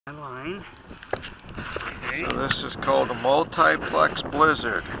Line. Okay. So this is called a multiplex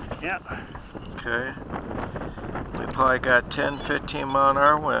blizzard. Yep. Okay. We probably got 10-15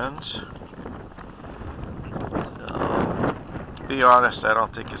 mile-an-hour winds. So, to be honest, I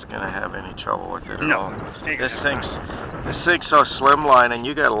don't think it's going to have any trouble with it at all. This thing's so slimline, and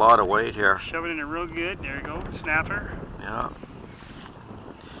you got a lot of weight here. Shove it in it real good. There you go. Snap her. Yeah.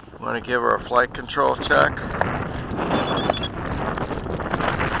 Want to give her a flight control check.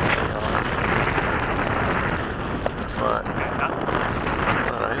 What?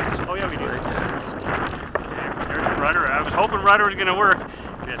 Alright. Oh yeah, we do. Right there. There's the rudder. I was hoping rudder was going to work.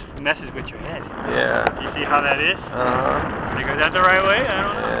 It just messes with your head. Yeah. Do you see how that is? Uh-huh. Is that the right way? I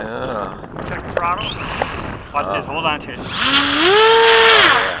don't know. Yeah. Check the throttle. Watch this. Hold on to it. Oh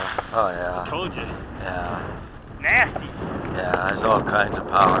yeah. Oh yeah. I told you. Yeah. Nasty. Yeah, there's all kinds of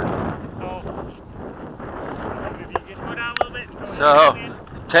power. So, if you just go down a little bit. So,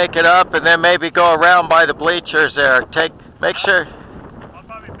 take it up and then maybe go around by the bleachers there. Make sure. I'll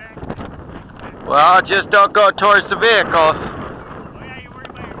probably back. Well, just don't go towards the vehicles. Oh yeah, you're worried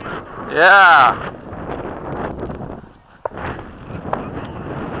about your vehicle. Yeah.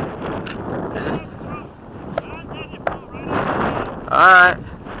 Is it? All right.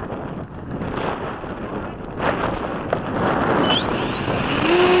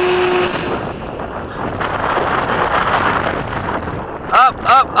 Up,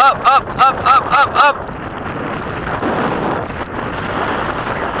 up, up, up, up, up, up, up.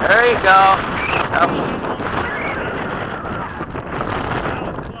 There you go. Up.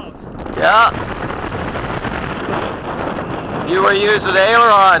 Yeah. You were using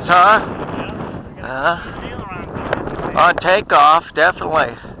ailerons, huh? On takeoff,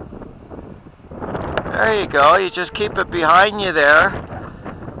 definitely. There you go. You just keep it behind you there.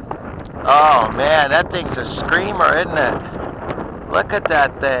 Oh man, that thing's a screamer, isn't it? Look at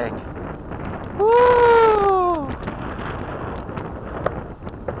that thing. Woo!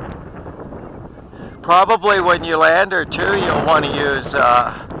 Probably when you land her too, you'll want to use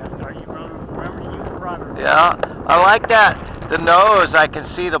yeah, I like that. The nose, I can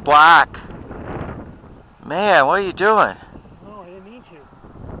see the black. Man, what are you doing? No, I didn't mean to.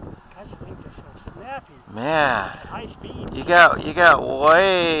 I just think they're so snappy. Man. At high speed. You got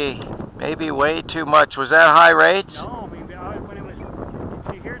maybe way too much. Was that high rates? No, when it was,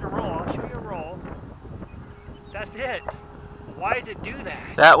 see here's a roll, I'll show you a roll. That's it. Why does it do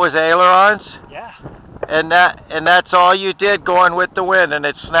that? That was ailerons? Yeah. And that's all you did going with the wind, and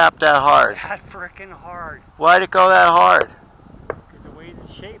it snapped that hard. That frickin' hard. Why'd it go that hard? Because the way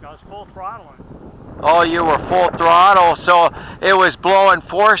it's shaped, I was full throttling. Oh, you were full throttle, so it was blowing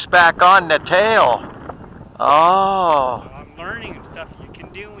force back on the tail. Oh. So I'm learning stuff you can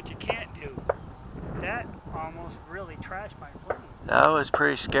do and what you can't do. That almost really trashed my plane. That was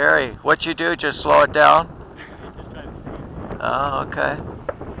pretty scary. What you do, just slow it down? Just try to see. Oh, okay.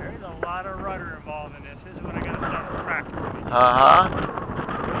 There's a lot of rudder involved in this. This is when I got to start practicing. Uh-huh.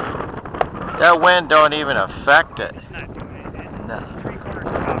 That wind don't even affect it. It's not doing anything. No. It's 3/4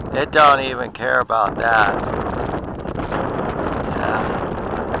 stop. It don't even care about that. Yeah.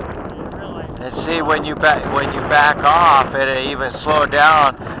 And see, when you back off, it even slow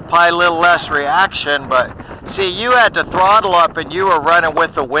down. Probably a little less reaction, but see, you had the throttle up and you were running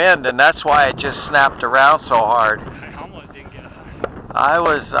with the wind, and that's why it just snapped around so hard. I almost didn't get a I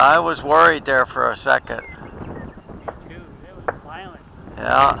was worried there for a second. Me too. It was violent.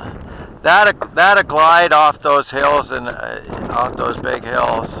 Yeah. That'll glide off those hills and off those big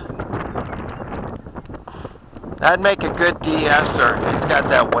hills. That'd make a good de-esser. It's got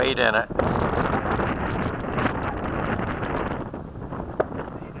that weight in it.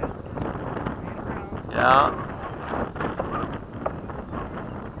 Yeah.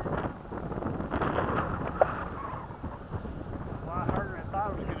 A lot harder than I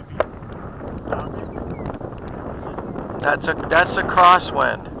thought it was going to be. That's a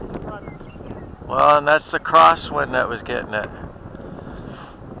crosswind. Well, and that's the crosswind that was getting it.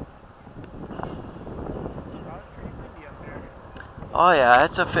 Oh yeah,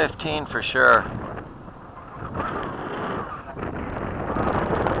 it's a 15 for sure.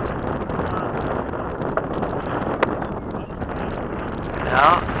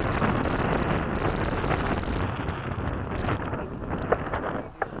 Yeah.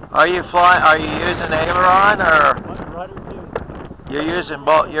 Are you using aileron or? You're using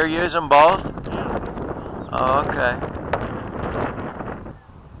both. You're using both. Oh, okay.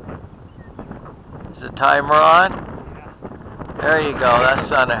 Is the timer on? There you go. That's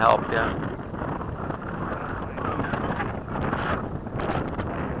gonna help you.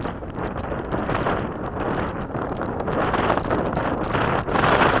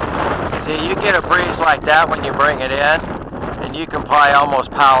 See, you get a breeze like that when you bring it in, and you can probably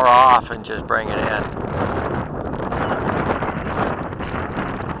almost power off and just bring it in.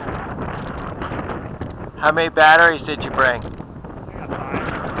 How many batteries did you bring? Good.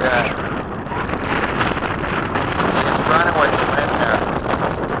 It's running with the wind there.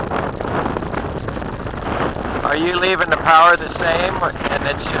 Are you leaving the power the same and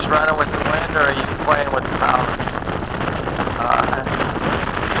it's just running with the wind, or are you playing with the power?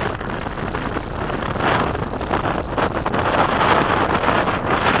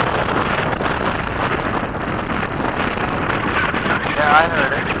 Yeah, I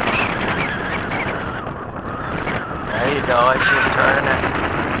heard it. There you go, it's just turning it.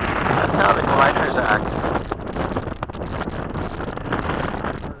 That's how the gliders act.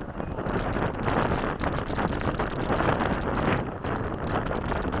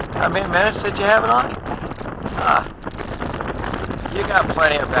 How many minutes did you have it on? You got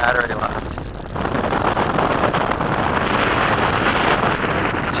plenty of battery left.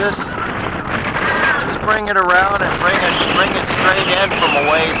 Just bring it around and bring it straight in from a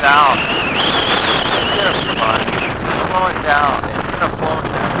ways out. It's gonna be fun. Slow it down. It's gonna float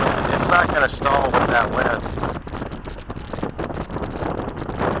that wind. It's not gonna stall with that wind.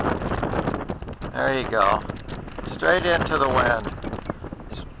 There you go. Straight into the wind.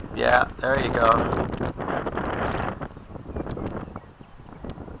 Yeah, there you go.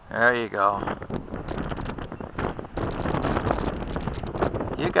 There you go.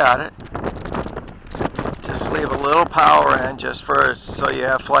 You got it. Just leave a little power in just for so you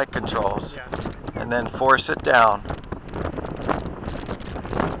have flight controls. Yeah. And then force it down.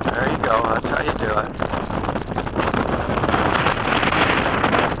 There you go. That's how you do it.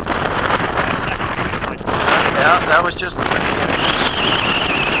 Yeah, that was just the beginning.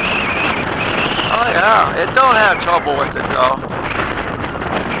 Oh yeah, it don't have trouble with it though.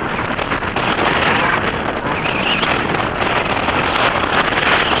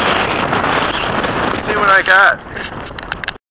 See what I got?